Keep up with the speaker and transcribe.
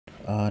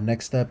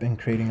Next step in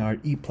creating our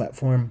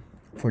e-platform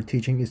for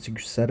teaching is to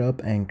set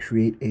up and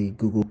create a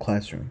Google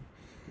Classroom.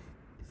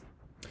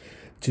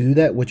 To do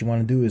that, what you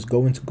want to do is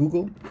go into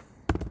Google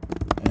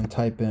and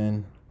type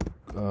in,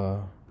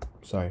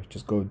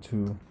 just go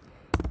to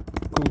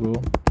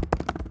Google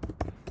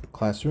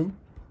Classroom.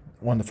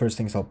 One of the first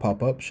things that'll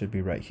pop up should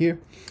be right here.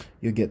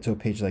 You'll get to a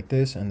page like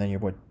this, and then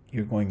what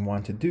you're going to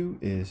want to do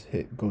is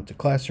hit go to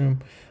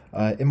Classroom.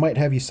 It might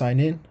have you sign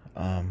in,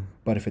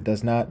 but if it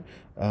does not,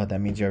 that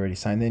means you're already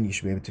signed in. You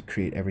should be able to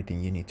create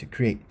everything you need to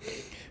create.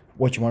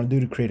 What you want to do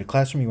to create a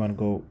classroom, you want to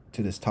go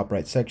to this top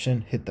right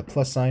section, hit the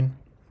plus sign,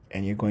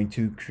 and you're going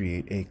to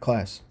create a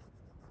class.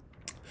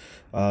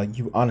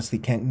 You honestly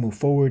can't move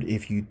forward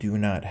if you do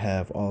not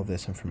have all of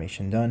this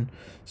information done.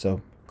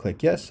 So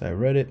click yes, I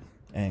read it,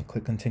 and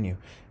click continue.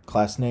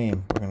 Class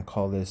name, we're going to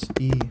call this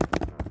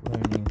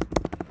e-learning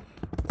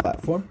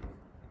platform.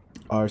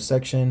 Our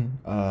section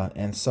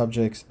and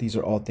subjects, these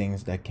are all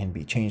things that can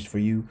be changed for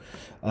you.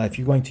 If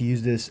you're going to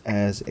use this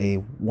as a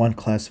one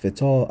class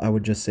fits all, I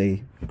would just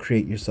say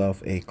create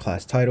yourself a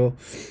class title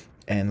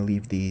and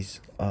leave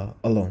these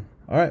alone.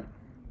 All right,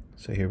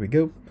 so here we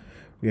go.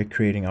 We are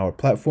creating our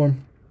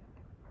platform.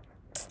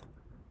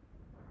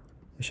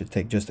 It should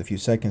take just a few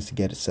seconds to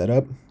get it set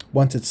up.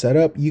 Once it's set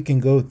up, you can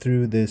go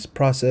through this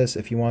process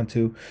if you want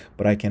to,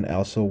 but I can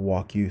also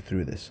walk you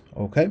through this.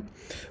 Okay,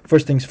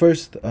 first things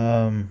first,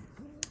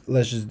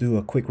 let's just do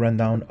a quick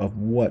rundown of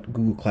what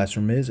Google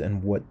Classroom is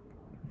and what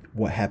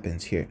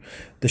happens here.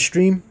 The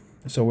stream,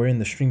 so we're in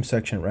the stream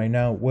section right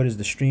now. What is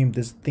the stream?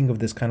 Think of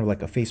this kind of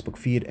like a Facebook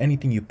feed.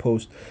 Anything you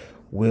post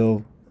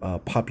will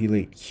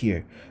populate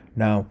here.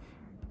 Now,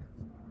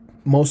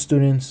 most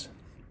students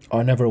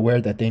are never aware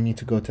that they need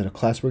to go to the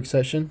classwork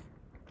session,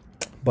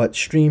 but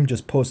stream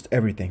just posts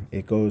everything.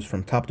 It goes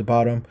from top to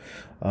bottom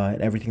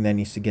and everything that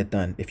needs to get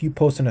done. If you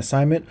post an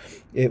assignment,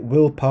 it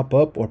will pop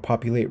up or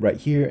populate right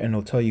here, and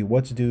it'll tell you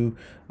what's due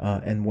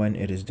and when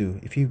it is due.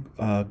 If you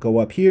go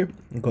up here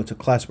and go to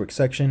classwork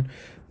section,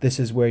 this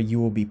is where you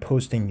will be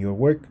posting your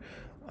work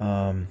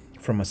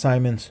from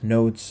assignments,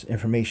 notes,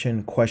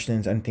 information,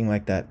 questions, anything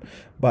like that.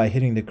 By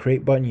hitting the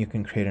create button, you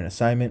can create an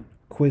assignment,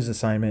 quiz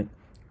assignment,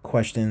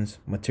 questions,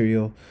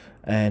 material,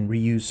 and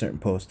reuse certain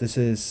posts. This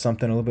is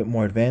something a little bit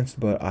more advanced,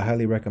 but I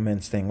highly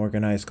recommend staying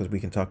organized because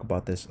we can talk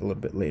about this a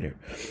little bit later.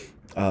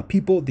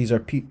 People, these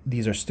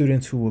are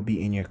students who will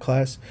be in your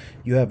class.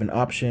 You have an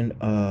option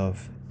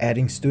of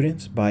adding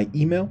students by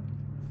email,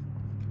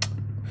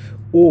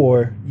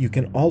 or you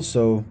can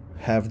also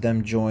have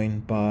them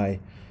join by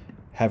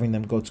having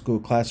them go to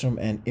Google Classroom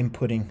and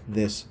inputting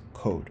this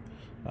code.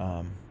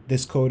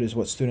 This code is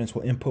what students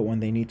will input when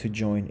they need to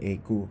join a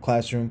Google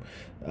Classroom,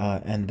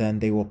 and then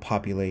they will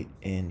populate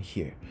in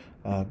here.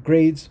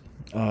 Grades,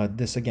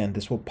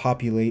 this will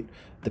populate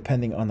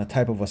depending on the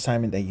type of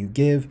assignment that you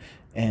give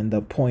and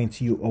the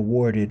points you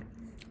awarded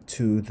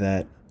to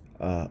that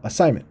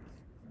assignment.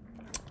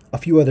 A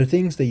few other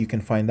things that you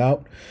can find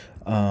out.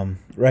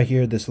 Right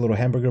here, this little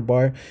hamburger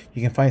bar,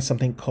 you can find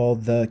something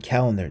called the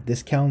calendar.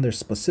 This calendar is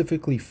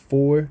specifically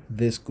for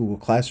this Google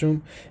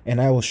Classroom, and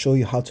I will show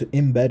you how to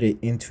embed it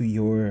into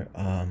your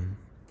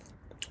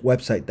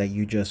website that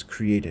you just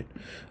created.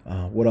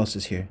 What else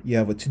is here? You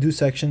have a to-do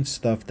section,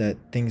 stuff that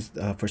things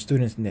for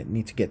students that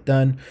need to get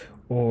done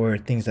or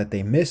things that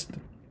they missed.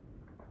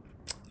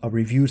 A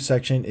review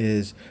section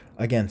is,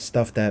 again,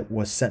 stuff that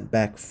was sent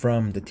back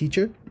from the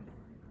teacher.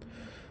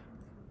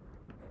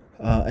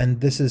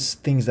 And this is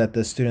things that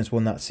the students will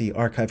not see.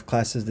 Archive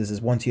classes. This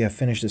is once you have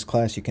finished this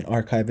class, you can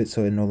archive it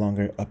so it no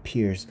longer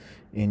appears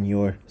in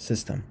your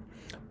system.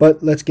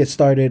 But let's get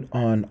started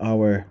on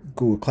our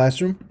Google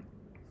Classroom.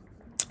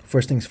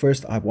 First things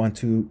first, I want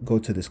to go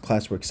to this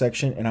classwork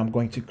section, and I'm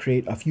going to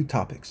create a few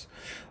topics.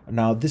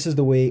 Now, this is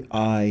the way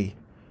I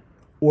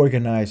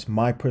organize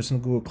my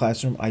personal Google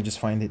Classroom. I just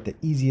find it the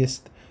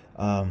easiest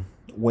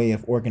way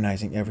of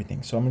organizing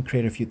everything. So I'm going to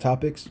create a few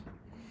topics.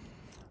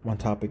 One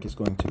topic is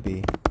going to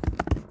be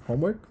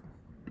homework.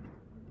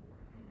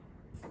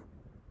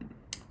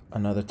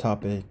 Another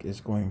topic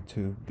is going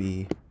to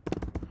be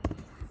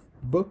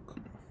book.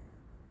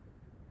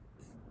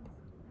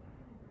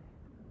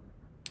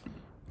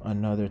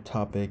 Another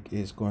topic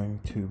is going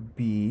to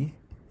be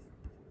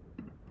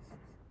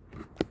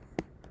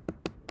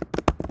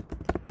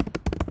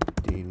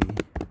daily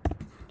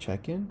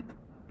check-in.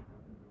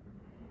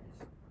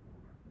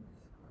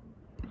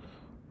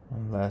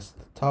 And last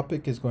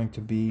topic is going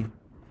to be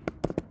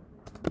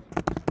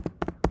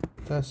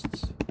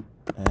tests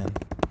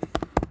and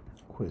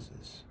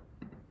quizzes.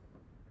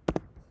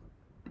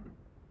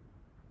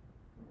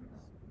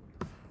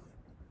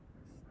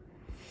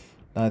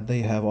 Now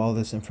they have all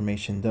this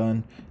information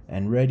done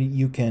and ready.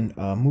 You can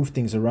move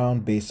things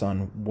around based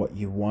on what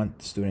you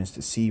want students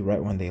to see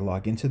right when they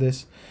log into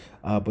this.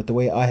 But the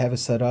way I have it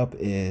set up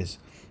is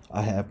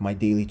I have my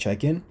daily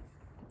check-in,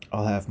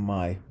 I'll have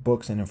my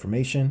books and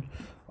information,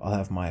 I'll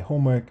have my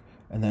homework,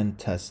 and then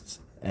tests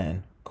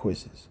and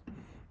quizzes.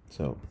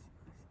 So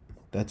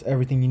that's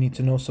everything you need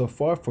to know so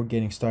far for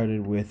getting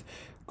started with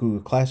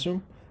Google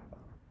Classroom.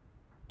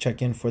 check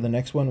in for the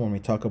next one when we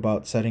talk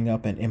about setting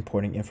up and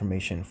importing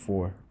information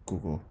for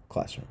Google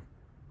Classroom.